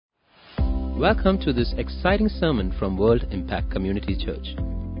Welcome to this exciting sermon from World Impact Community Church.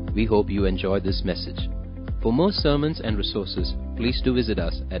 We hope you enjoy this message. For more sermons and resources, please do visit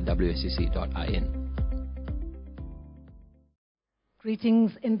us at wscc.in.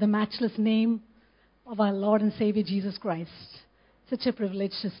 Greetings in the matchless name of our Lord and Savior Jesus Christ. Such a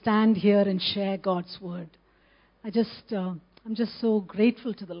privilege to stand here and share God's word. I'm just so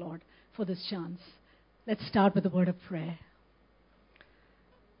grateful to the Lord for this chance. Let's start with a word of prayer.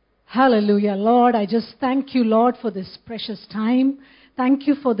 Hallelujah. Lord, I just thank you, Lord, for this precious time. Thank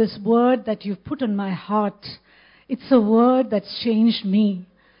you for this word that you've put on my heart. It's a word that's changed me.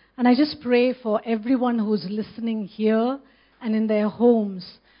 And I just pray for everyone who's listening here and in their homes,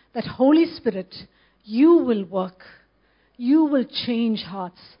 that Holy Spirit, you will work. You will change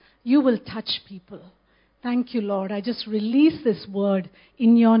hearts. You will touch people. Thank you, Lord. I just release this word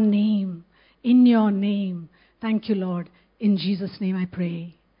in your name. In your name. Thank you, Lord. In Jesus' name I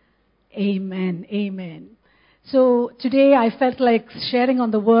pray. Amen. Amen. So today I felt like sharing on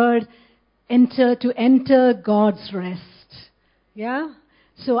the word, to enter God's rest. Yeah?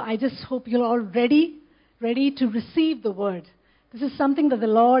 So I just hope you're all ready to receive the word. This is something that the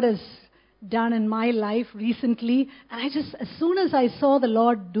Lord has done in my life recently. And as soon as I saw the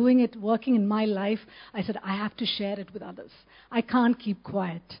Lord doing it, working in my life, I said, I have to share it with others. I can't keep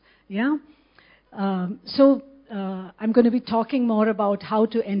quiet. Yeah? I'm going to be talking more about how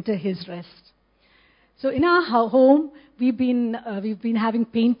to enter His rest. So in our home, we've been having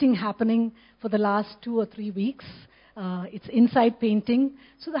painting happening for the last 2 or 3 weeks. It's inside painting.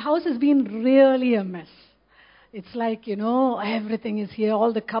 So the house has been really a mess. It's like, everything is here.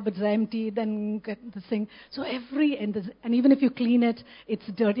 All the cupboards are empty. Then get the thing. So and even if you clean it, it's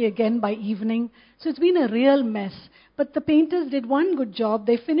dirty again by evening. So it's been a real mess. But the painters did one good job.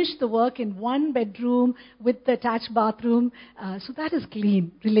 They finished the work in one bedroom with the attached bathroom. So that is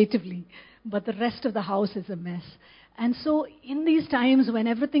clean, relatively. But the rest of the house is a mess. And so in these times when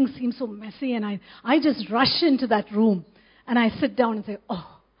everything seems so messy, and I just rush into that room and I sit down and say,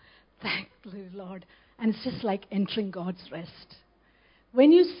 oh, thank you, Lord. And it's just like entering God's rest.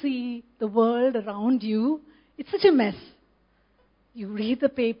 When you see the world around you, it's such a mess. You read the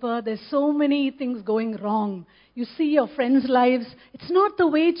paper, there's so many things going wrong. You see your friends' lives, it's not the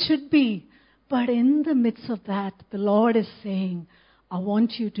way it should be. But in the midst of that, the Lord is saying, I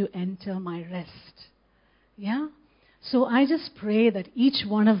want you to enter my rest. Yeah? So I just pray that each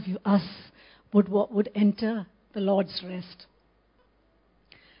one of us would enter the Lord's rest.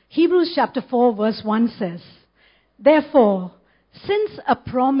 Hebrews chapter 4 verse 1 says, Therefore, since a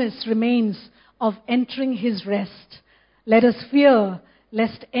promise remains of entering His rest, let us fear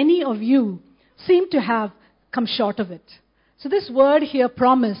lest any of you seem to have come short of it. So this word here,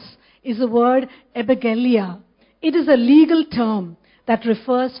 promise, is the word epigelia. It is a legal term that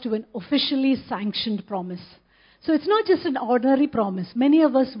refers to an officially sanctioned promise. So it's not just an ordinary promise. Many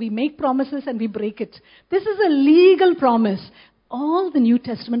of us, we make promises and we break it. This is a legal promise. All the New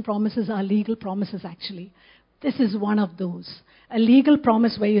Testament promises are legal promises, actually. This is one of those. A legal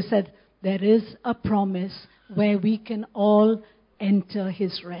promise where you said, there is a promise where we can all enter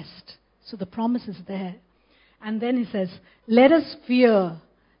His rest. So the promise is there. And then He says, let us fear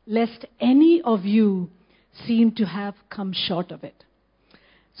lest any of you seem to have come short of it.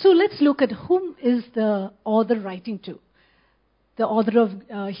 So let's look at whom is the author writing to. The author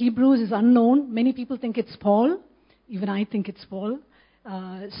of Hebrews is unknown. Many people think it's Paul. Even I think it's Paul.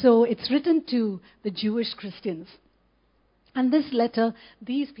 So it's written to the Jewish Christians. And this letter,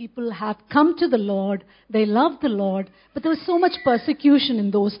 these people have come to the Lord. They love the Lord. But there was so much persecution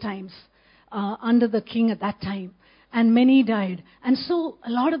in those times under the king at that time. And many died. And so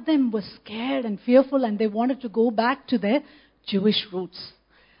a lot of them were scared and fearful, and they wanted to go back to their Jewish roots.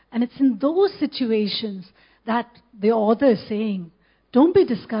 And it's in those situations that the author is saying, don't be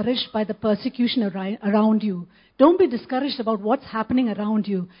discouraged by the persecution around you. Don't be discouraged about what's happening around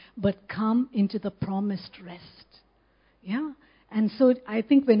you, but come into the promised rest. Yeah? And so I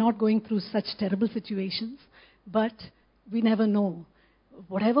think we're not going through such terrible situations, but we never know.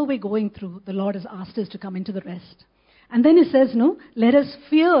 Whatever we're going through, the Lord has asked us to come into the rest. And then He says, let us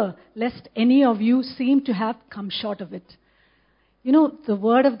fear lest any of you seem to have come short of it. The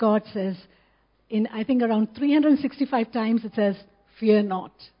Word of God says, in I think around 365 times it says, fear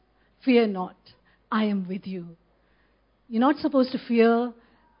not, I am with you. You're not supposed to fear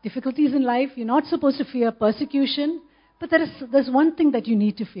difficulties in life. You're not supposed to fear persecution. But there's one thing that you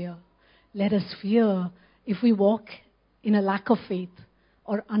need to fear. Let us fear if we walk in a lack of faith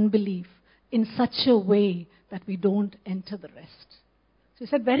or unbelief in such a way that we don't enter the rest. So He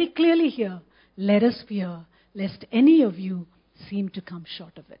said very clearly here, let us fear lest any of you seem to come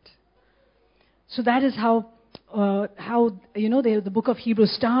short of it. So that is how the book of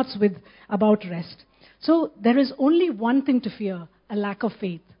Hebrews starts with about rest. So there is only one thing to fear, a lack of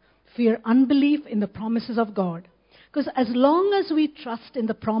faith. Fear unbelief in the promises of God. Because as long as we trust in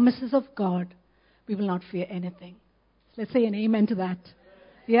the promises of God, we will not fear anything. Let's say an amen to that.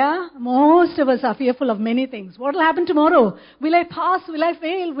 Yeah? Most of us are fearful of many things. What will happen tomorrow? Will I pass? Will I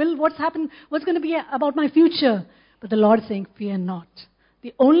fail? What's going to be about my future? But the Lord is saying, fear not.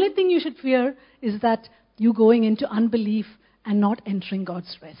 The only thing you should fear is that you going into unbelief and not entering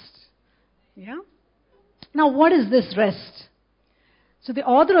God's rest. Yeah? Now, what is this rest? So the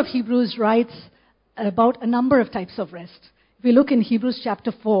author of Hebrews writes about a number of types of rest. If we look in Hebrews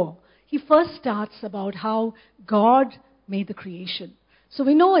chapter 4, he first starts about how God made the creation. So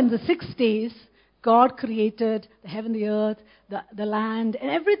we know in the 6 days, God created the heaven, the earth, the land,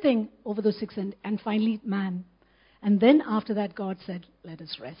 and everything over those 6, and finally man. And then after that, God said, let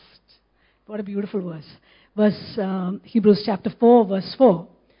us rest. What a beautiful verse. Hebrews chapter 4, verse 4.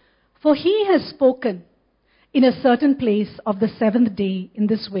 For he has spoken in a certain place of the 7th day in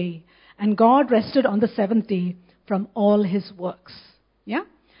this way, and God rested on the 7th day from all his works. Yeah?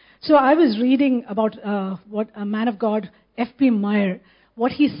 So I was reading about what a man of God, F.P. Meyer,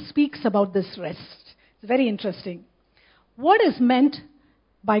 what he speaks about this rest. It's very interesting. What is meant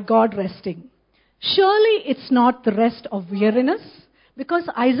by God resting? Surely it's not the rest of weariness, because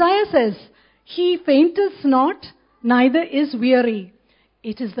Isaiah says, he fainteth not, neither is weary.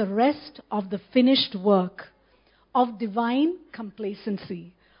 It is the rest of the finished work, of divine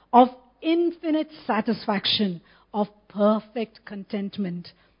complacency, of infinite satisfaction, of perfect contentment,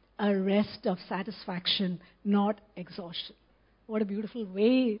 a rest of satisfaction, not exhaustion. What a beautiful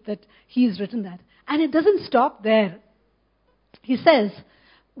way that he's written that. And it doesn't stop there. He says,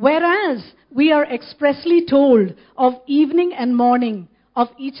 whereas we are expressly told of evening and morning of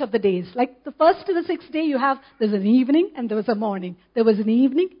each of the days. Like the first to the 6th day, there's an evening and there was a morning. There was an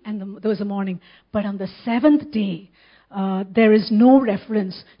evening and there was a morning. But on the 7th day, there is no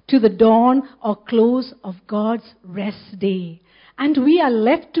reference to the dawn or close of God's rest day. And we are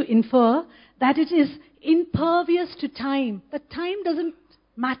left to infer that it is impervious to time. That time doesn't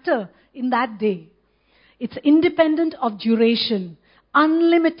matter in that day. It's independent of duration,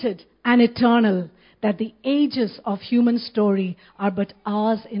 unlimited and eternal, that the ages of human story are but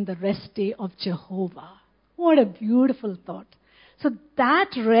ours in the rest day of Jehovah. What a beautiful thought. So that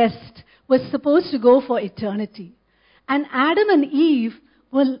rest was supposed to go for eternity. And Adam and Eve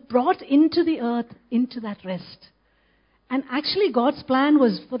were brought into the earth, into that rest. And actually God's plan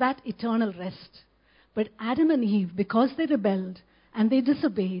was for that eternal rest. But Adam and Eve, because they rebelled and they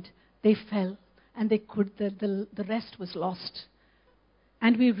disobeyed, they fell. And the rest was lost.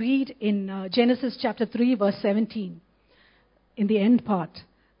 And we read in Genesis chapter 3, verse 17, in the end part,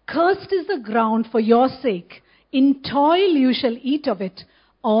 cursed is the ground for your sake. In toil you shall eat of it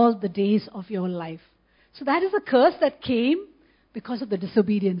all the days of your life. So that is a curse that came because of the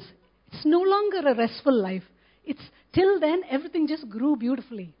disobedience. It's no longer a restful life. Till then, everything just grew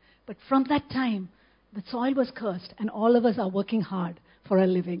beautifully. But from that time, the soil was cursed, and all of us are working hard for a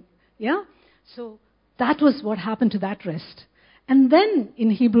living. Yeah? So that was what happened to that rest. And then in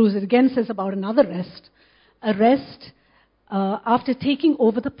Hebrews, it again says about another rest. A rest after taking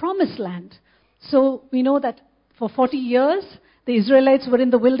over the promised land. So we know that for 40 years, the Israelites were in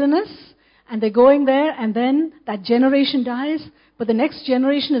the wilderness, and they're going there, and then that generation dies, but the next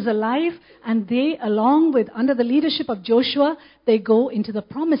generation is alive, and they, along with, under the leadership of Joshua, they go into the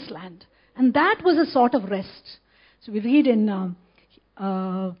promised land. And that was a sort of rest. So we read in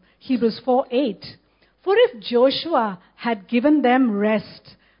Hebrews 4:8, for if Joshua had given them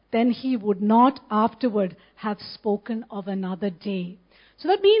rest, then he would not afterward have spoken of another day. So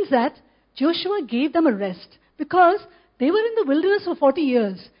that means that Joshua gave them a rest because they were in the wilderness for 40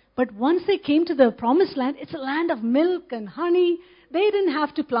 years. But once they came to the promised land, it's a land of milk and honey. They didn't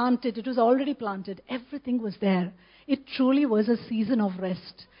have to plant it. It was already planted. Everything was there. It truly was a season of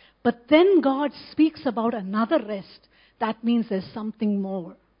rest. But then God speaks about another rest. That means there's something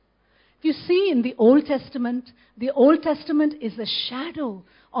more. You see, in the Old Testament is a shadow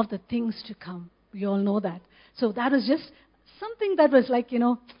of the things to come. We all know that. So that was just something that was like,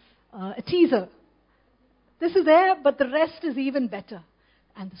 a teaser. This is there, but the rest is even better.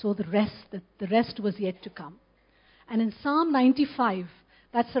 And so the rest was yet to come. And in Psalm 95,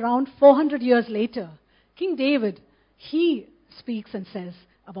 that's around 400 years later, King David, he speaks and says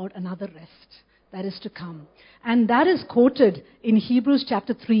about another rest that is to come. And that is quoted in Hebrews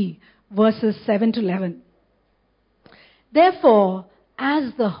chapter 3, verses 7 to 11. Therefore,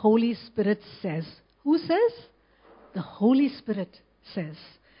 as the Holy Spirit says, who says? The Holy Spirit says,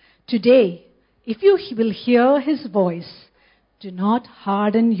 today If you will hear his voice, do not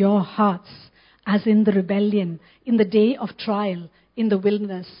harden your hearts as in the rebellion, in the day of trial, in the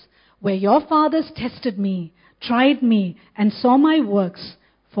wilderness, where your fathers tested me, tried me, and saw my works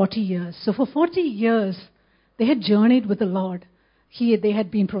 40 years. So for 40 years, they had journeyed with the Lord. They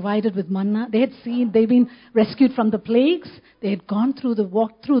had been provided with manna. They'd been rescued from the plagues. They had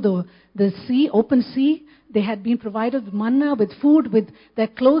walked through the sea, open sea. They had been provided with manna, with food, with their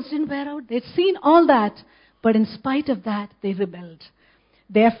clothes didn't wear out. They'd seen all that. But in spite of that, they rebelled.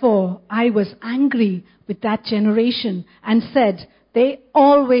 Therefore, I was angry with that generation and said, they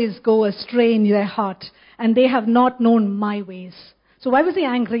always go astray in their heart, and they have not known my ways. So why was he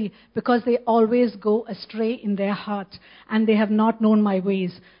angry? Because they always go astray in their heart, and they have not known my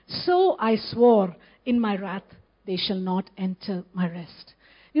ways. So I swore in my wrath, they shall not enter my rest.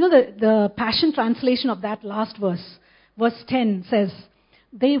 You know, the Passion Translation of that last verse, verse 10 says,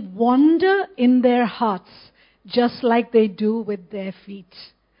 they wander in their hearts just like they do with their feet,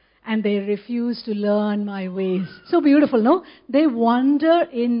 and they refuse to learn my ways. So beautiful, no? They wander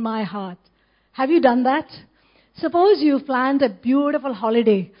in my heart. Have you done that? Suppose you've planned a beautiful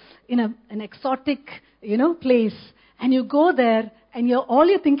holiday in an exotic, place, and you go there, and all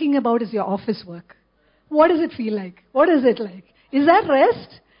you're thinking about is your office work. What does it feel like? What is it like? Is that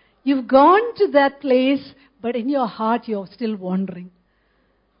rest? You've gone to that place, but in your heart, you're still wandering.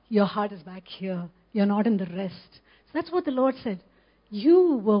 Your heart is back here. You're not in the rest. So that's what the Lord said.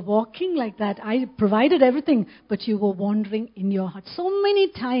 You were walking like that. I provided everything, but you were wandering in your heart. So many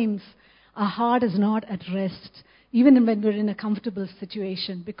times, our heart is not at rest, even when we're in a comfortable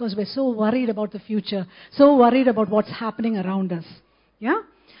situation, because we're so worried about the future, so worried about what's happening around us. Yeah?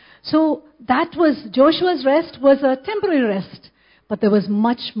 So Joshua's rest was a temporary rest, but there was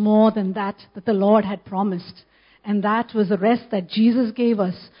much more than that the Lord had promised. And that was the rest that Jesus gave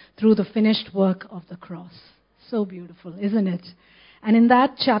us through the finished work of the cross. So beautiful, isn't it? And in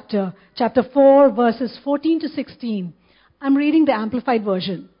that chapter 4, verses 14 to 16, I'm reading the Amplified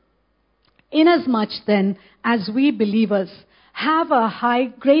Version. Inasmuch then as we believers have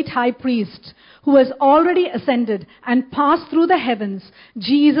a great high priest who has already ascended and passed through the heavens,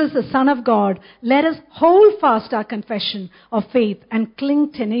 Jesus, the Son of God, let us hold fast our confession of faith and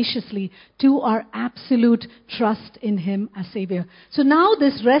cling tenaciously to our absolute trust in him as Savior. So now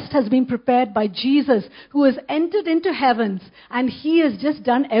this rest has been prepared by Jesus, who has entered into heavens, and he has just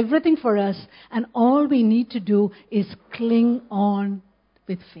done everything for us, and all we need to do is cling on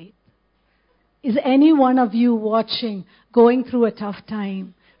with faith. Is any one of you watching going through a tough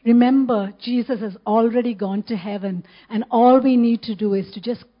time? Remember, Jesus has already gone to heaven, and all we need to do is to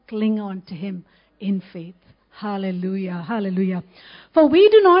just cling on to him in faith. Hallelujah, hallelujah. For we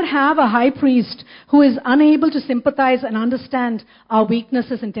do not have a high priest who is unable to sympathize and understand our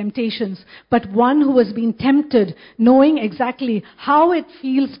weaknesses and temptations, but one who has been tempted, knowing exactly how it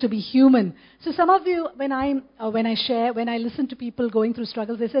feels to be human. So some of you, when I listen to people going through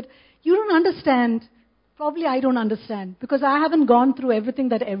struggles, they said, you don't understand. Probably I don't understand, because I haven't gone through everything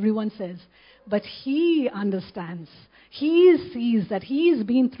that everyone says. But he understands. He sees that he's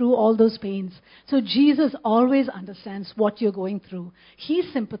been through all those pains. So Jesus always understands what you're going through. He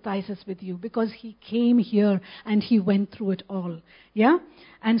sympathizes with you because he came here and he went through it all. Yeah?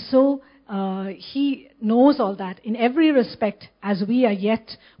 And so he knows all that in every respect, as we are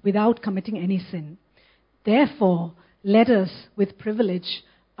yet without committing any sin. Therefore, let us with privilege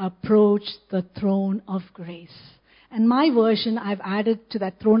approach the throne of grace. And my version, I've added to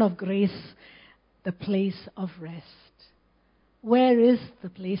that throne of grace, the place of rest. Where is the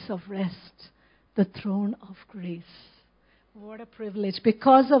place of rest? The throne of grace. What a privilege.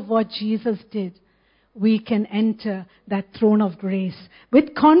 Because of what Jesus did, we can enter that throne of grace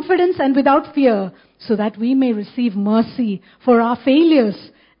with confidence and without fear, so that we may receive mercy for our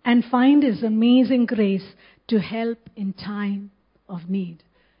failures and find his amazing grace to help in time of need.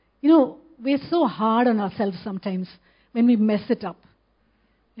 You know, we're so hard on ourselves sometimes when we mess it up.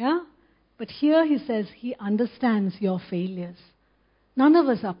 Yeah? But here he says he understands your failures. None of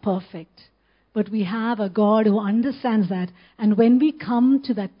us are perfect, but we have a God who understands that. And when we come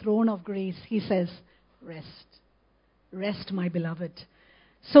to that throne of grace, he says, rest. Rest, my beloved.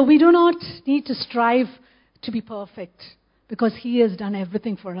 So we do not need to strive to be perfect, because he has done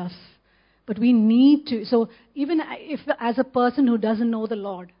everything for us. But we need to. So even if, as a person who doesn't know the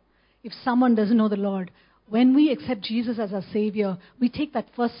Lord, if someone doesn't know the Lord, when we accept Jesus as our Savior, we take that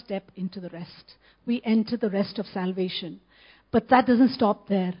first step into the rest. We enter the rest of salvation. But that doesn't stop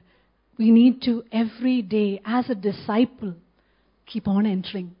there. We need to, every day, as a disciple, keep on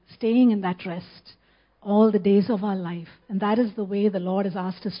entering, staying in that rest all the days of our life. And that is the way the Lord has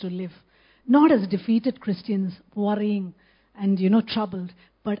asked us to live. Not as defeated Christians, worrying and, troubled,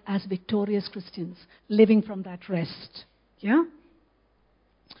 but as victorious Christians, living from that rest. Yeah?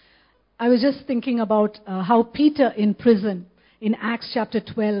 I was just thinking about how Peter in prison, in Acts chapter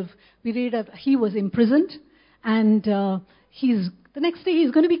 12, we read that he was imprisoned, and the next day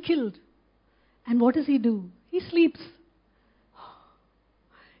he's going to be killed. And what does he do? He sleeps.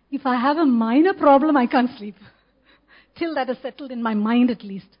 If I have a minor problem, I can't sleep. Till that is settled in my mind at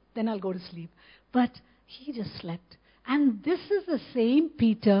least, then I'll go to sleep. But he just slept. And this is the same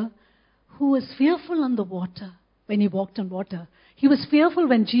Peter who was fearful on the water when he walked on water. He was fearful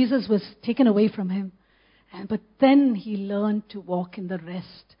when Jesus was taken away from him. But then he learned to walk in the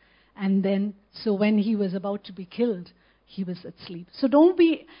rest. And then, so when he was about to be killed, he was asleep. So don't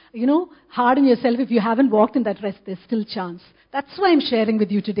be, hard on yourself if you haven't walked in that rest. There's still chance. That's why I'm sharing with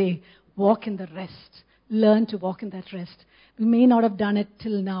you today. Walk in the rest. Learn to walk in that rest. We may not have done it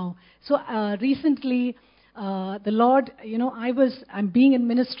till now. So recently, the Lord, I'm being in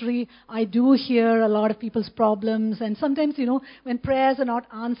ministry. I do hear a lot of people's problems. And sometimes, when prayers are not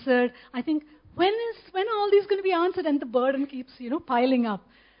answered, I think, when are all these going to be answered? And the burden keeps, piling up.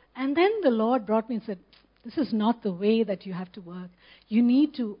 And then the Lord brought me and said, this is not the way that you have to work. You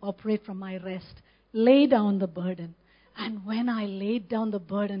need to operate from my rest. Lay down the burden. And when I laid down the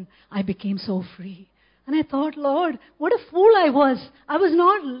burden, I became so free. And I thought, Lord, what a fool I was. I was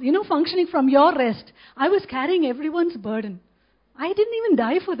not, functioning from your rest. I was carrying everyone's burden. I didn't even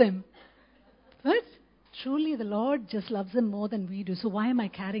die for them. But truly the Lord just loves them more than we do. So why am I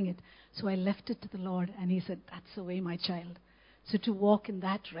carrying it? So I left it to the Lord. And he said, that's the way, my child. So to walk in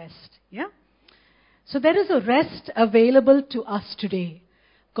that rest. Yeah? So there is a rest available to us today.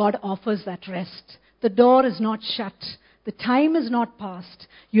 God offers that rest. The door is not shut. The time is not past.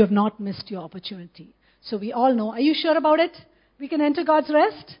 You have not missed your opportunity. So we all know. Are you sure about it? We can enter God's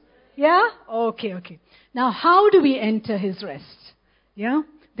rest? Yeah? Okay. Now, how do we enter his rest? Yeah?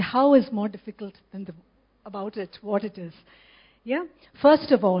 The how is more difficult than about it, what it is. Yeah?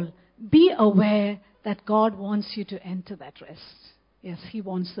 First of all, be aware that God wants you to enter that rest. Yes, he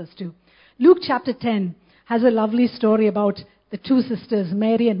wants us to. Luke chapter 10 has a lovely story about the two sisters,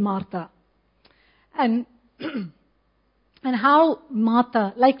 Mary and Martha. And how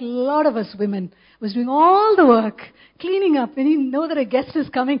Martha, like a lot of us women, was doing all the work, cleaning up. When you know that a guest is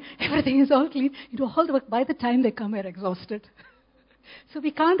coming, everything is all clean. You do all the work. By the time they come, we're exhausted. So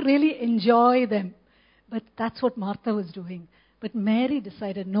we can't really enjoy them. But that's what Martha was doing. But Mary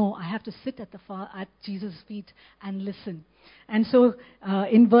decided, no, I have to sit at Jesus' feet and listen. And so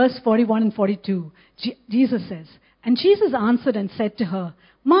in verse 41 and 42, Jesus says, and Jesus answered and said to her,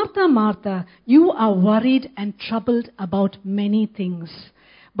 Martha, Martha, you are worried and troubled about many things.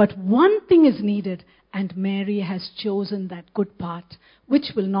 But one thing is needed, and Mary has chosen that good part,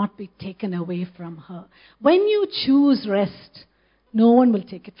 which will not be taken away from her. When you choose rest, no one will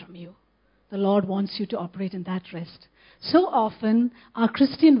take it from you. The Lord wants you to operate in that rest. So often, our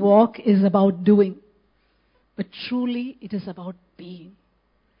Christian walk is about doing. But truly, it is about being.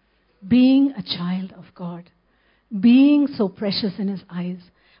 Being a child of God. Being so precious in his eyes.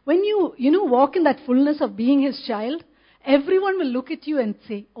 When you walk in that fullness of being his child, everyone will look at you and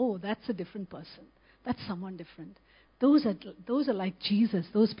say, oh, that's a different person. That's someone different. Those are like Jesus,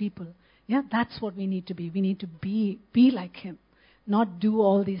 those people. Yeah, that's what we need to be. We need to be like him, not do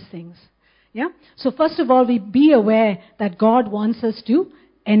all these things. Yeah? So first of all, we be aware that God wants us to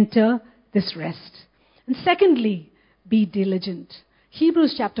enter this rest. And secondly, be diligent.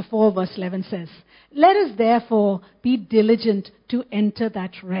 Hebrews chapter 4 verse 11 says, let us therefore be diligent to enter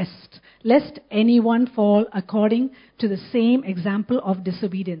that rest, lest anyone fall according to the same example of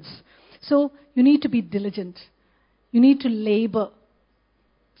disobedience. So you need to be diligent. You need to labor.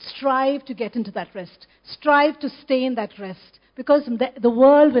 Strive to get into that rest. Strive to stay in that rest. Because the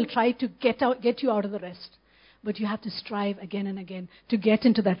world will try to get you out of the rest. But you have to strive again and again to get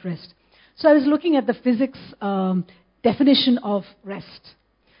into that rest. So I was looking at the physics definition of rest.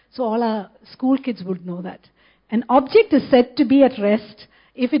 So all our school kids would know that. An object is said to be at rest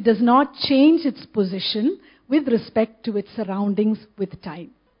if it does not change its position with respect to its surroundings with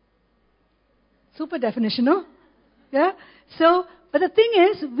time. Super definition, no? Yeah? So, but the thing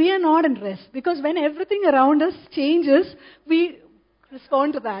is, we are not in rest. Because when everything around us changes, we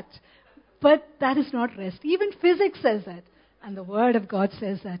respond to that. But that is not rest. Even physics says that. And the Word of God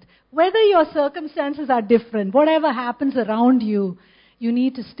says that. Whether your circumstances are different, whatever happens around you, you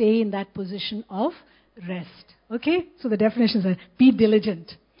need to stay in that position of rest. Okay? So the definition says, be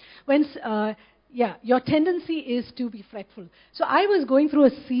diligent. When, your tendency is to be fretful. So I was going through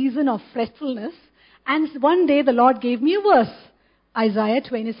a season of fretfulness, and one day the Lord gave me a verse, Isaiah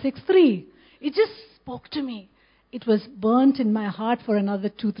 26:3. It just spoke to me. It was burnt in my heart for another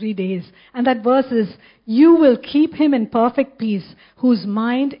 2-3 days. And that verse is, you will keep him in perfect peace, whose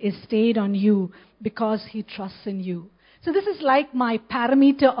mind is stayed on you, because he trusts in you. So this is like my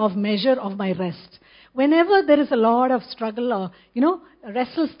parameter of measure of my rest. Whenever there is a lot of struggle or,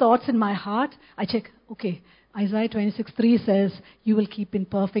 restless thoughts in my heart, I check, okay, Isaiah 26:3 says, you will keep in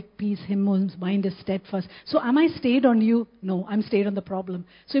perfect peace him whose mind is steadfast. So am I stayed on you? No, I'm stayed on the problem.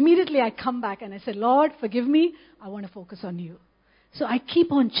 So immediately I come back and I say, Lord, forgive me. I want to focus on you. So I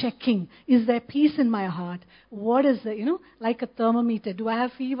keep on checking. Is there peace in my heart? What is the, like a thermometer. Do I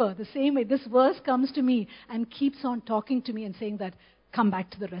have fever? The same way, this verse comes to me and keeps on talking to me and saying that, come back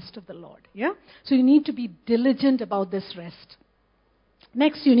to the rest of the Lord. Yeah? So you need to be diligent about this rest.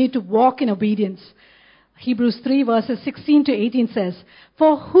 Next, you need to walk in obedience. Hebrews 3 verses 16 to 18 says,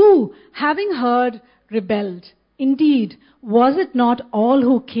 for who, having heard, rebelled? Indeed, was it not all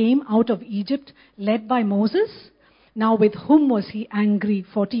who came out of Egypt led by Moses? Now with whom was he angry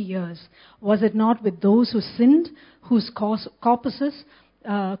 40 years? Was it not with those who sinned, whose corpse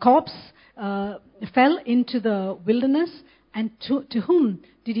fell into the wilderness? And to whom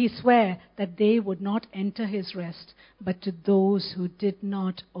did he swear that they would not enter his rest, but to those who did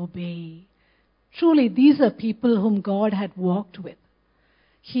not obey? Truly, these are people whom God had walked with.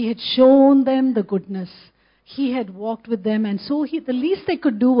 He had shown them the goodness. He had walked with them, and so the least they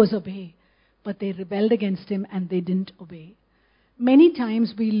could do was obey. But they rebelled against him and they didn't obey. Many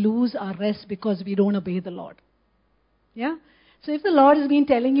times we lose our rest because we don't obey the Lord. Yeah? So if the Lord has been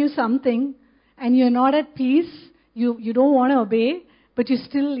telling you something and you're not at peace, you don't want to obey, but you're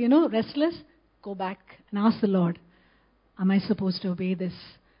still, restless, go back and ask the Lord, am I supposed to obey this?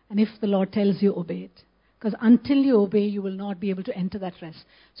 And if the Lord tells you, obey it. Because until you obey, you will not be able to enter that rest.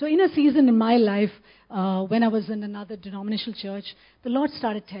 So in a season in my life, when I was in another denominational church, the Lord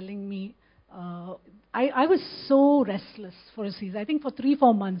started telling me, I was so restless for a season, I think for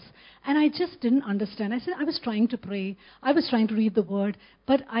 3-4 months. And I just didn't understand. I was trying to pray. I was trying to read the word.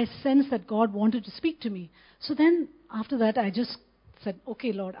 But I sensed that God wanted to speak to me. So then after that, I just said,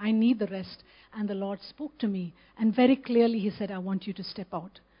 okay, Lord, I need the rest. And the Lord spoke to me. And very clearly he said, I want you to step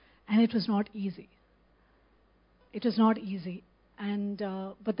out. And it was not easy. It was not easy. And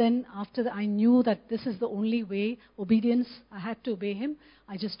but then after that, I knew that this is the only way, obedience, I had to obey him.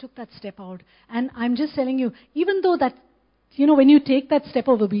 I just took that step out. And I'm just telling you, even though that, when you take that step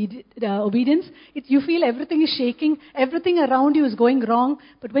of obedience, you feel everything is shaking, everything around you is going wrong.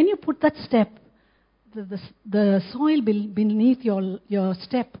 But when you put that step, the soil beneath your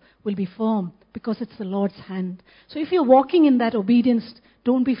step will be firm because it's the Lord's hand. So if you're walking in that obedience,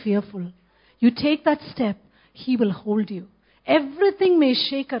 don't be fearful. You take that step, he will hold you. Everything may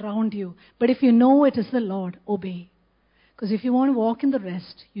shake around you, but if you know it is the Lord, obey. Because if you want to walk in the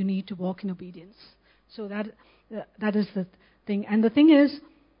rest, you need to walk in obedience. So that is the thing. And the thing is,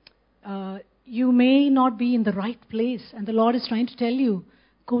 you may not be in the right place, and the Lord is trying to tell you,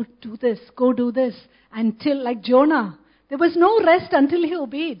 go do this. Until, like Jonah, there was no rest until he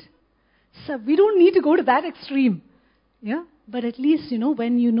obeyed. So we don't need to go to that extreme. Yeah? But at least,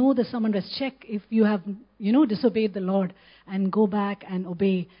 when you know the someone rest, check if you have, disobeyed the Lord and go back and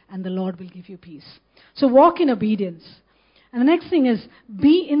obey, and the Lord will give you peace. So walk in obedience. And the next thing is,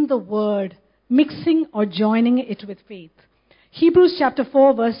 be in the Word, mixing or joining it with faith. Hebrews chapter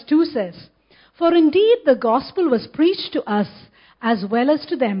 4 verse 2 says, for indeed the gospel was preached to us as well as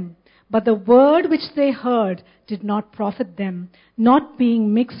to them, but the word which they heard did not profit them, not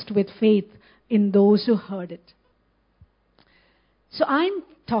being mixed with faith in those who heard it. So I'm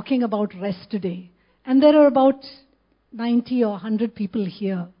talking about rest today. And there are about 90 or 100 people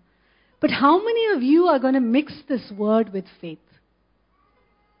here. But how many of you are going to mix this word with faith?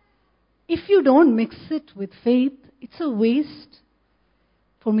 If you don't mix it with faith, it's a waste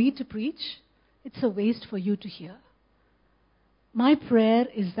for me to preach. It's a waste for you to hear. My prayer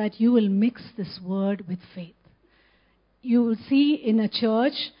is that you will mix this word with faith. You will see in a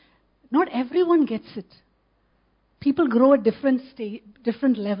church, not everyone gets it. People grow at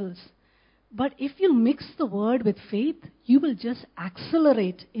different levels. But if you mix the word with faith, you will just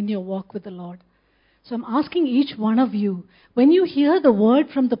accelerate in your walk with the Lord. So I'm asking each one of you, when you hear the word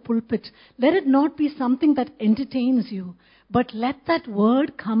from the pulpit, let it not be something that entertains you, but let that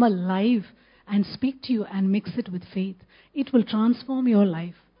word come alive and speak to you and mix it with faith. It will transform your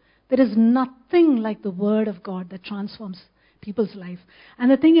life. There is nothing like the word of God that transforms people's life. And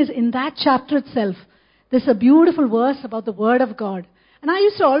the thing is, in that chapter itself, there's a beautiful verse about the word of God. And I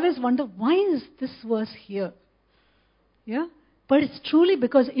used to always wonder, why is this verse here? Yeah? But it's truly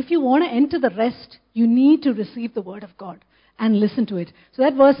because if you want to enter the rest, you need to receive the word of God and listen to it. So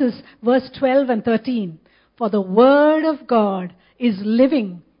that verse is verse 12 and 13. For the word of God is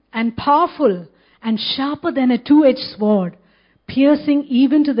living and powerful and sharper than a two-edged sword, piercing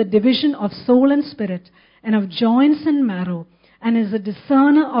even to the division of soul and spirit and of joints and marrow, and is a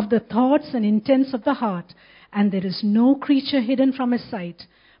discerner of the thoughts and intents of the heart. And there is no creature hidden from his sight,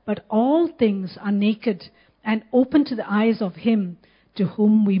 but all things are naked and open to the eyes of him to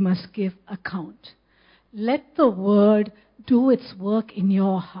whom we must give account. Let the word do its work in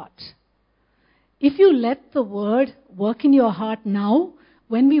your heart. If you let the word work in your heart now,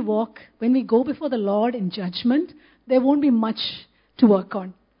 when we go before the Lord in judgment, there won't be much to work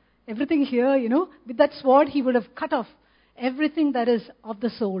on. Everything here, with that sword, he would have cut off everything that is of the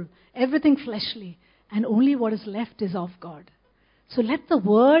soul, everything fleshly, and only what is left is of God. So let the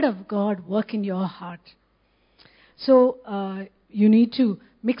word of God work in your heart. So you need to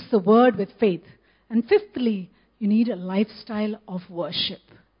mix the word with faith. And fifthly, you need a lifestyle of worship.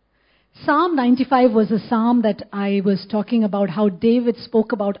 Psalm 95 was a psalm that I was talking about, how David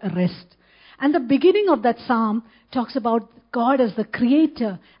spoke about a rest. And the beginning of that psalm talks about God as the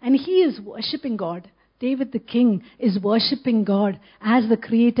creator, and he is worshiping God. David the king is worshiping God as the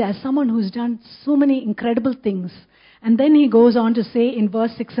creator, as someone who's done so many incredible things. And then he goes on to say in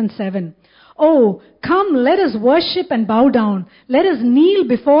verse 6 and 7, Oh, come, let us worship and bow down. Let us kneel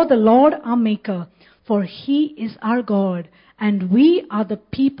before the Lord our Maker. For he is our God, and we are the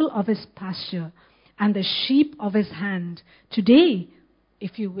people of his pasture, and the sheep of his hand. Today,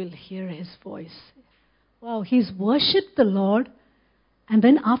 if you will hear his voice. Wow, he's worshipped the Lord, and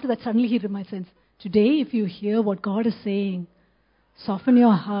then after that suddenly he reminds us, today if you hear what God is saying, soften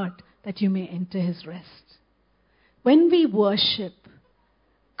your heart that you may enter his rest. When we worship,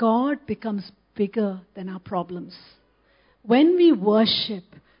 God becomes bigger than our problems. When we worship,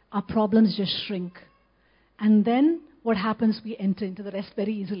 our problems just shrink. And then what happens? We enter into the rest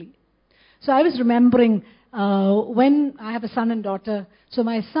very easily. So I was remembering when I have a son and daughter. So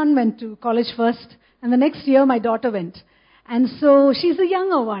my son went to college first, and the next year my daughter went. And so she's the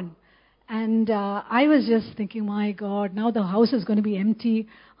younger one. And I was just thinking, my God, now the house is going to be empty.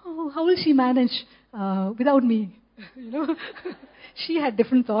 Oh, how will she manage without me? She had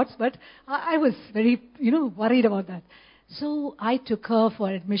different thoughts, but I was very, worried about that. So I took her for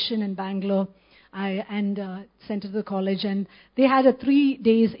admission in Bangalore and sent her to the college, and they had a 3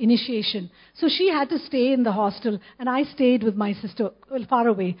 days initiation. So she had to stay in the hostel, and I stayed with my sister far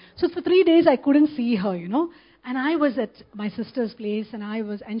away. So for 3 days I couldn't see her, And I was at my sister's place,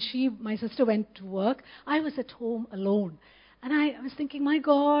 my sister went to work. I was at home alone. And I was thinking, my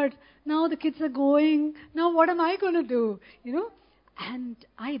God, now the kids are going. Now what am I going to do? And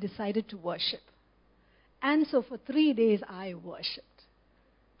I decided to worship. And so for 3 days I worshipped.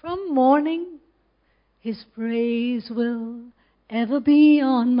 From morning, his praise will ever be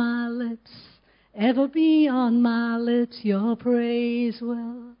on my lips. Ever be on my lips, your praise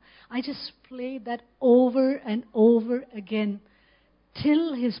will. I just played that over and over again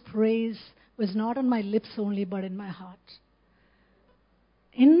till his praise was not on my lips only, but in my heart.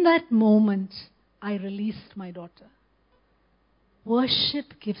 In that moment, I released my daughter. Worship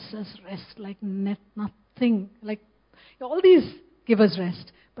gives us rest like nothing. Like all these give us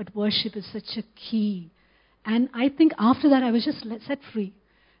rest, but worship is such a key. And I think after that, I was just set free.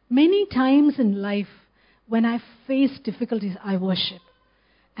 Many times in life, when I face difficulties, I worship.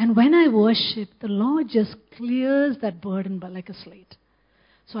 And when I worship, the Lord just clears that burden like a slate.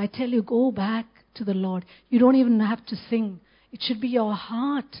 So I tell you, go back to the Lord. You don't even have to sing. It should be your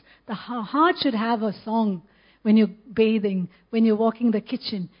heart. The heart should have a song when you're bathing, when you're walking the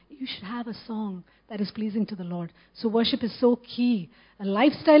kitchen. You should have a song that is pleasing to the Lord. So worship is so key. A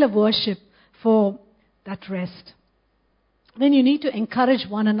lifestyle of worship for that rest. Then you need to encourage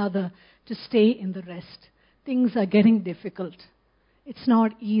one another to stay in the rest. Things are getting difficult. It's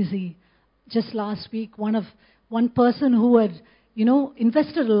not easy. Just last week, one person who had,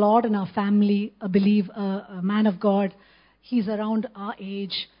 invested a lot in our family, a man of God, he's around our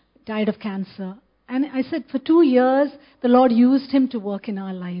age, died of cancer. And I said, for 2 years, the Lord used him to work in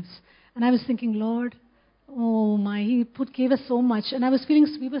our lives. And I was thinking, Lord, he gave us so much. And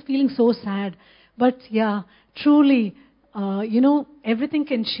we were feeling so sad. But yeah, truly, everything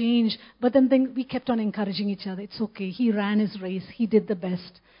can change. But then we kept on encouraging each other. It's okay. He ran his race. He did the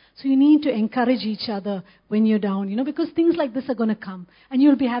best. So you need to encourage each other when you're down, because things like this are going to come. And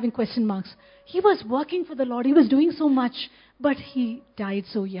you'll be having question marks. He was working for the Lord. He was doing so much. But he died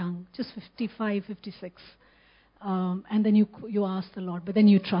so young, just 55, 56. And then you ask the Lord, but then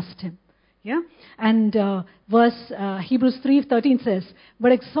you trust him. Yeah? And Hebrews 3:13 says,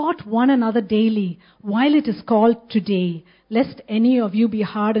 "But exhort one another daily, while it is called today, lest any of you be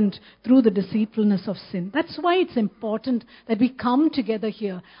hardened through the deceitfulness of sin." That's why it's important that we come together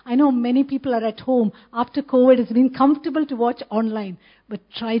here. I know many people are at home. After COVID, it's been comfortable to watch online. But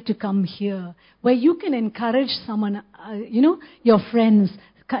try to come here, where you can encourage someone, your friends.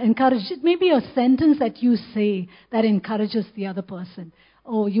 Encourage. It may be a sentence that you say that encourages the other person.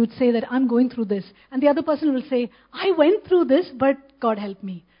 Oh, you'd say that I'm going through this. And the other person will say, I went through this, but God help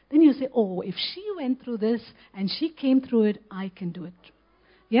me. Then you say, oh, if she went through this and she came through it, I can do it.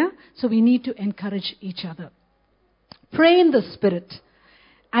 Yeah? So we need to encourage each other. Pray in the Spirit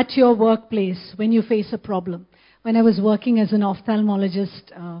at your workplace when you face a problem. When I was working as an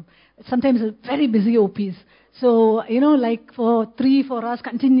ophthalmologist, sometimes very busy OPs. So, like for 3-4 hours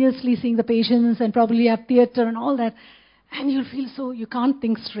continuously seeing the patients and probably have theater and all that. And you'll feel so, you can't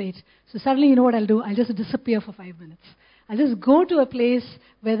think straight. So suddenly, you know what I'll do? I'll just disappear for 5 minutes. I'll just go to a place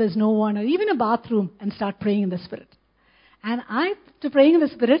where there's no one, or even a bathroom, and start praying in the Spirit. And after praying in the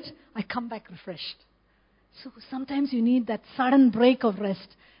Spirit, I come back refreshed. So sometimes you need that sudden break of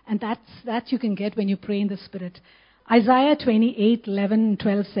rest. And that you can get when you pray in the Spirit. Isaiah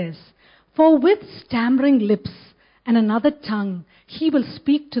 28:11-12 says, "For with stammering lips and another tongue, he will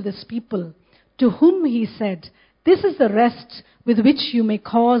speak to this people, to whom he said, this is the rest with which you may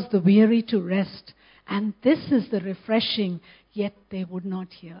cause the weary to rest. And this is the refreshing, yet they would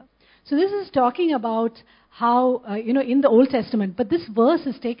not hear." So this is talking about how, in the Old Testament, but this verse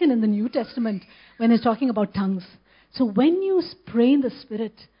is taken in the New Testament when it's talking about tongues. So when you pray in the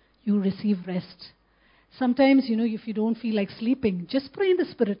Spirit, you receive rest. Sometimes, if you don't feel like sleeping, just pray in the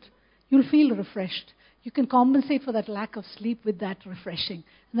Spirit. You'll feel refreshed. You can compensate for that lack of sleep with that refreshing.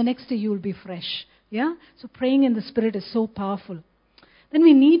 And the next day you will be fresh. Yeah? So praying in the Spirit is so powerful. Then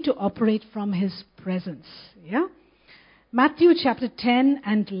we need to operate from His presence. Yeah? Matthew chapter 10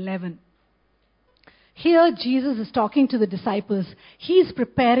 and 11. Here Jesus is talking to the disciples. He's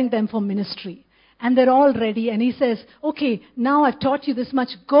preparing them for ministry. And they're all ready. And He says, okay, now I've taught you this much.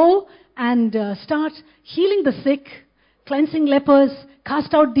 Go and start healing the sick, cleansing lepers,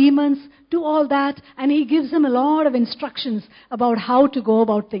 cast out demons, do all that. And He gives them a lot of instructions about how to go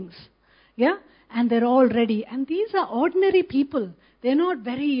about things. Yeah? And they're all ready. And these are ordinary people. They're not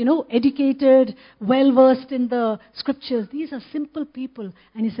very, educated, well-versed in the scriptures. These are simple people.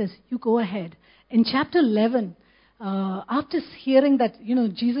 And He says, you go ahead. In chapter 11, after hearing that,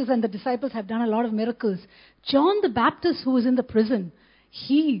 Jesus and the disciples have done a lot of miracles, John the Baptist, who was in the prison,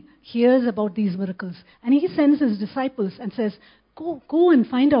 he hears about these miracles. And he sends his disciples and says, go and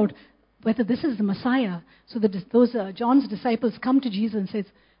find out whether this is the Messiah. So those John's disciples come to Jesus and says,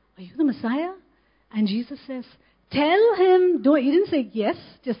 are you the Messiah? And Jesus says, tell him. He didn't say yes,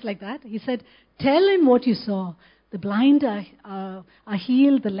 just like that. He said, tell him what you saw. The blind are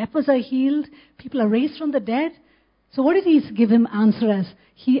healed. The lepers are healed. People are raised from the dead. So what did He give him answer as?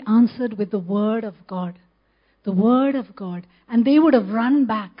 He answered with the Word of God. The Word of God. And they would have run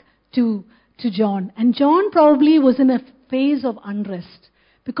back to John. And John probably was in a phase of unrest.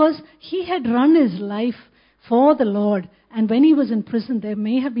 Because he had run his life for the Lord. And when he was in prison, there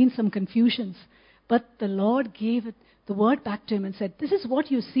may have been some confusions. But the Lord gave the word back to him and said, this is what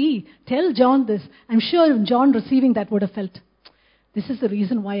you see. Tell John this. I'm sure John receiving that would have felt, this is the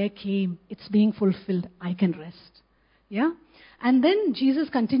reason why I came. It's being fulfilled. I can rest. Yeah? And then Jesus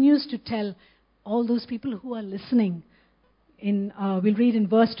continues to tell all those people who are listening. We'll read in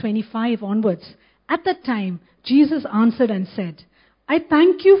verse 25 onwards. At that time, Jesus answered and said, I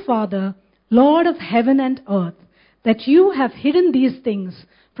thank you, Father, Lord of heaven and earth, that you have hidden these things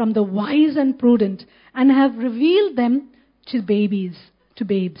from the wise and prudent and have revealed them to babes.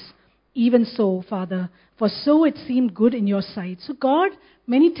 Even so, Father, for so it seemed good in your sight. So God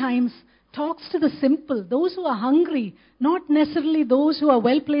many times talks to the simple, those who are hungry, not necessarily those who are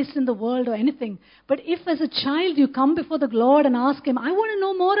well placed in the world or anything. But if as a child you come before the Lord and ask Him, I want to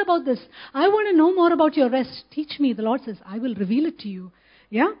know more about this. I want to know more about your rest. Teach me. The Lord says, I will reveal it to you.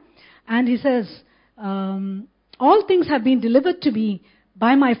 Yeah? And He says, all things have been delivered to me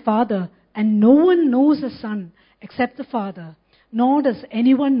by my Father, and no one knows the Son except the Father, nor does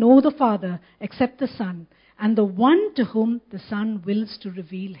anyone know the Father except the Son, and the one to whom the Son wills to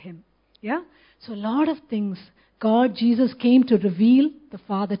reveal Him. Yeah? So a lot of things, Jesus came to reveal the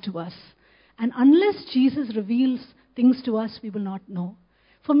Father to us. And unless Jesus reveals things to us, we will not know.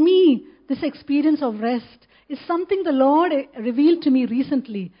 For me, this experience of rest is something the Lord revealed to me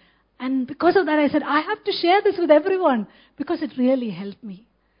recently. And because of that, I said, I have to share this with everyone because it really helped me.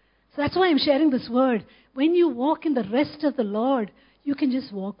 So that's why I'm sharing this word. When you walk in the rest of the Lord, you can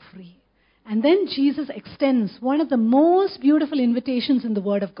just walk free. And then Jesus extends one of the most beautiful invitations in the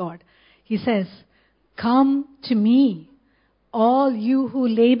Word of God. He says, "Come to me, all you who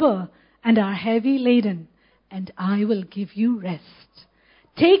labor and are heavy laden, and I will give you rest.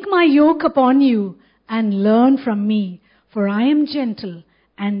 Take my yoke upon you and learn from me, for I am gentle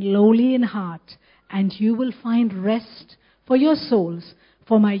and lowly in heart, and you will find rest for your souls.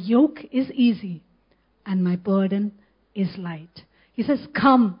 For my yoke is easy and my burden is light." He says,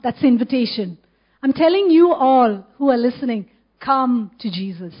 come. That's the invitation. I'm telling you all who are listening, come to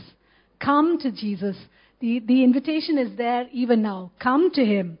Jesus. Come to Jesus. The invitation is there even now. Come to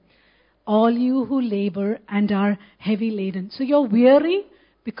Him. All you who labor and are heavy laden. So you're weary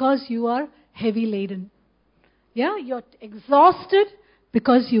because you are heavy laden. Yeah, you're exhausted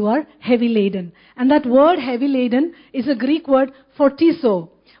because you are heavy laden. And that word heavy laden is a Greek word fortizo,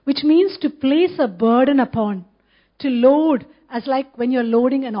 which means to place a burden upon, to load, as like when you're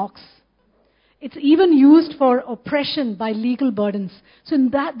loading an ox. It's even used for oppression by legal burdens. So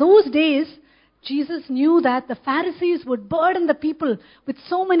in those days, Jesus knew that the Pharisees would burden the people with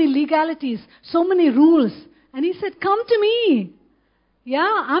so many legalities, so many rules. And He said, come to me.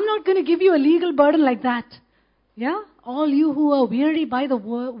 Yeah, I'm not going to give you a legal burden like that. Yeah, all you who are weary by the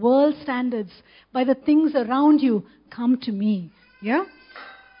world standards, by the things around you, come to me. Yeah.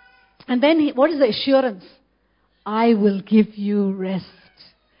 And then what is the assurance? I will give you rest.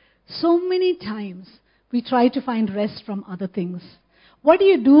 So many times we try to find rest from other things. What do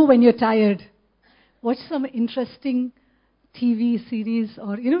you do when you're tired? Watch some interesting TV series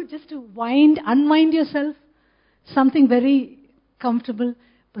or, just to unwind yourself. Something very comfortable.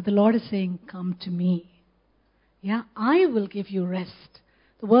 But the Lord is saying, come to me. Yeah, I will give you rest.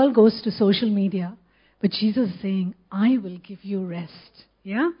 The world goes to social media. But Jesus is saying, I will give you rest.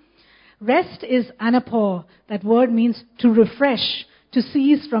 Yeah? Rest is anapo. That word means to refresh, to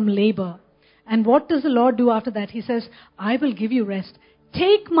cease from labor. And what does the Lord do after that? He says, I will give you rest.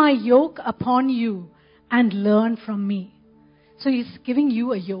 Take my yoke upon you and learn from me. So He's giving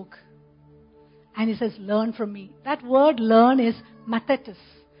you a yoke. And He says, learn from me. That word learn is mathetes,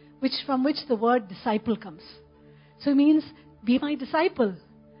 from which the word disciple comes. So it means, be my disciple.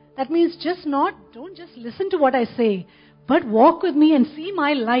 That means don't just listen to what I say, but walk with me and see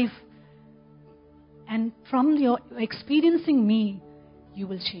my life. And from your experiencing me, you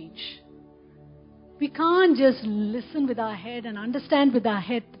will change. We can't just listen with our head and understand with our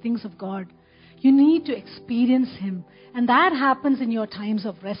head the things of God. You need to experience Him. And that happens in your times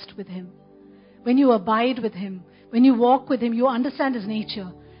of rest with Him. When you abide with Him, when you walk with Him, you understand His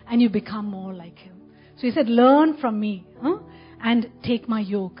nature and you become more like Him. So He said, learn from me and take my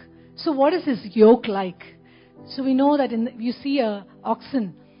yoke. So what is His yoke like? So we know that you see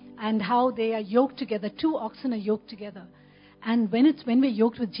oxen and how they are yoked together. 2 oxen are yoked together. And when we're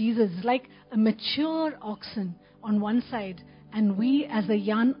yoked with Jesus, it's like a mature oxen on one side and we as a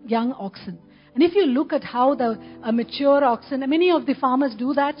young oxen. And if you look at how a mature oxen, many of the farmers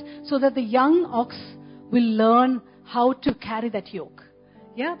do that so that the young ox will learn how to carry that yoke.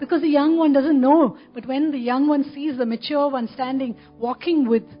 Yeah, because the young one doesn't know. But when the young one sees the mature one standing, walking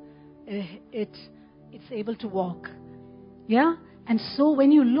with it's able to walk. Yeah? And so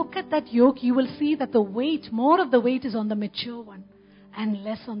when you look at that yoke, you will see that more of the weight is on the mature one and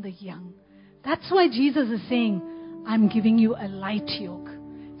less on the young. That's why Jesus is saying, I'm giving you a light yoke.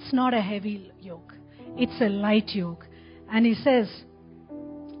 It's not a heavy yoke. It's a light yoke. And He says,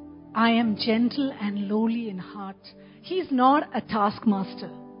 I am gentle and lowly in heart. He's not a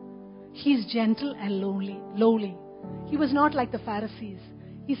taskmaster. He's gentle and lowly. He was not like the Pharisees.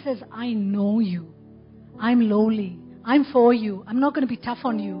 He says, I know you. I'm lowly. I'm for you. I'm not going to be tough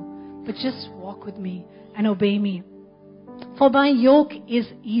on you. But just walk with me and obey me. For my yoke is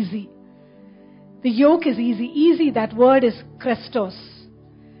easy. The yoke is easy. Easy, that word is krestos.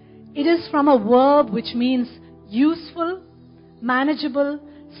 It is from a verb which means useful, manageable,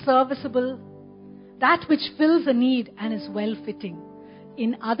 serviceable, that which fills a need and is well-fitting.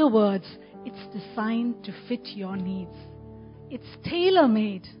 In other words, it's designed to fit your needs. It's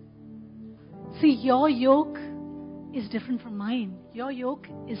tailor-made. See, your yoke is different from mine. Your yoke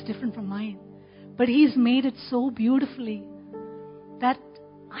is different from mine. But He's made it so beautifully that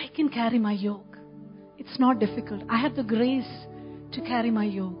I can carry my yoke. It's not difficult. I have the grace to carry my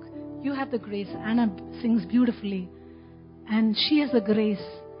yoke. You have the grace. Anna sings beautifully. And she has the grace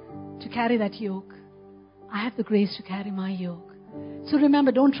to carry that yoke. I have the grace to carry my yoke. So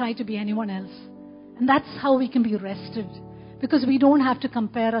remember, don't try to be anyone else. And that's how we can be rested. Because we don't have to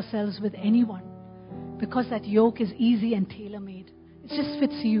compare ourselves with anyone. Because that yoke is easy and tailor-made. It just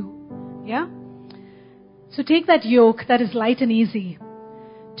fits you. Yeah? So take that yoke that is light and easy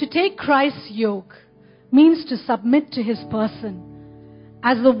To take Christ's yoke means to submit to his person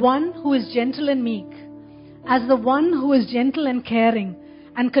as the one who is gentle and meek, as the one who is gentle and caring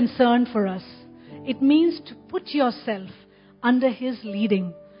and concerned for us. It means to put yourself under his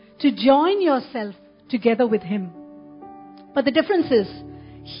leading, to join yourself together with him. But the difference is,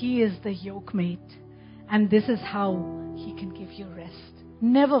 he is the yoke mate, and this is how he can give you rest.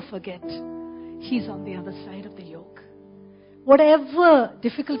 Never forget, he's on the other side of the yoke. Whatever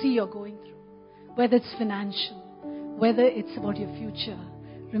difficulty you're going through, whether it's financial, whether it's about your future,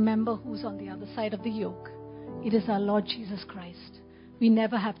 remember who's on the other side of the yoke. It is our Lord Jesus Christ. We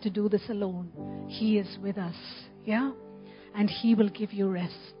never have to do this alone. He is with us, yeah? And he will give you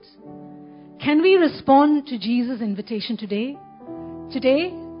rest. Can we respond to Jesus' invitation today? Today,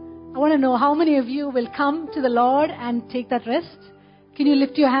 I want to know how many of you will come to the Lord and take that rest? Can you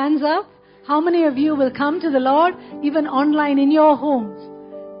lift your hands up? How many of you will come to the Lord, even online in your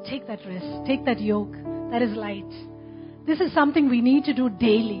homes? Take that rest. Take that yoke. That is light. This is something we need to do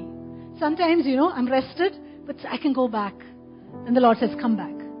daily. Sometimes, I'm rested, but I can go back. And the Lord says, come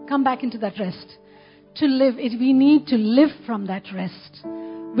back. Come back into that rest. To live, we need to live from that rest.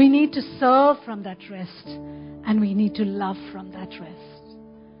 We need to serve from that rest. And we need to love from that rest.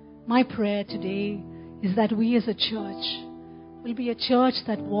 My prayer today is that we as a church will be a church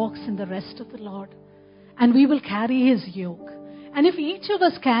that walks in the rest of the Lord. And we will carry his yoke. And if each of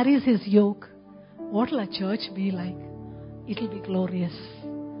us carries his yoke, what will our church be like? It'll be glorious.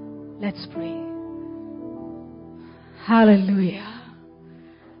 Let's pray. Hallelujah.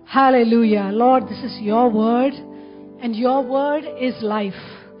 Hallelujah. Lord, this is your word, and your word is life.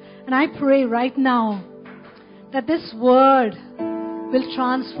 And I pray right now that this word will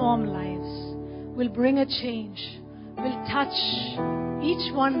transform lives, will bring a change, will touch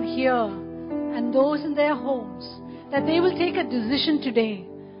each one here and those in their homes, that they will take a decision today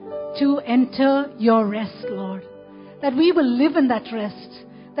to enter your rest, Lord. That we will live in that rest,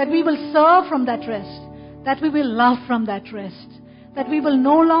 that we will serve from that rest, that we will love from that rest, that we will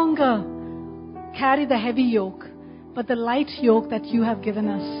no longer carry the heavy yoke, but the light yoke that you have given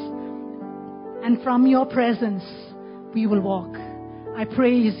us. And from your presence, we will walk. I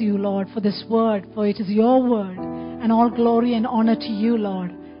praise you, Lord, for this word, for it is your word, and all glory and honor to you,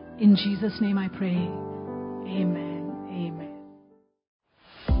 Lord. In Jesus' name I pray. Amen.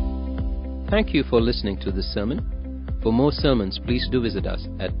 Amen. Thank you for listening to this sermon. For more sermons, please do visit us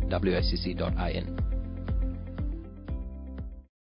at wicc.in.